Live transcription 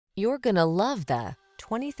You're gonna love the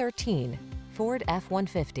 2013 Ford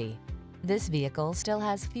F-150. This vehicle still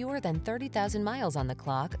has fewer than 30,000 miles on the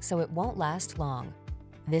clock, so it won't last long.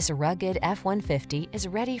 This rugged F-150 is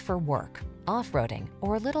ready for work, off-roading,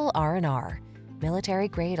 or a little R&R.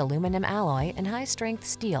 Military-grade aluminum alloy and high-strength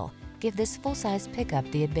steel give this full-size pickup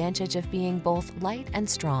the advantage of being both light and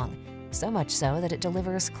strong, so much so that it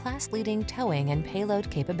delivers class-leading towing and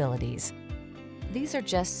payload capabilities. These are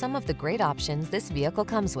just some of the great options this vehicle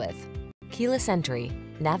comes with: keyless entry,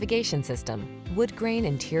 navigation system, wood grain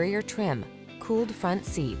interior trim, cooled front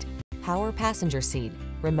seat, power passenger seat,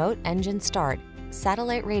 remote engine start,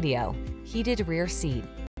 satellite radio, heated rear seat,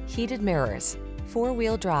 heated mirrors,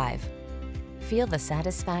 four-wheel drive. Feel the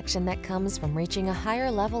satisfaction that comes from reaching a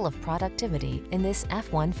higher level of productivity in this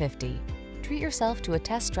F-150. Treat yourself to a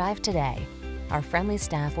test drive today. Our friendly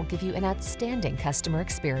staff will give you an outstanding customer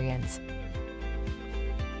experience.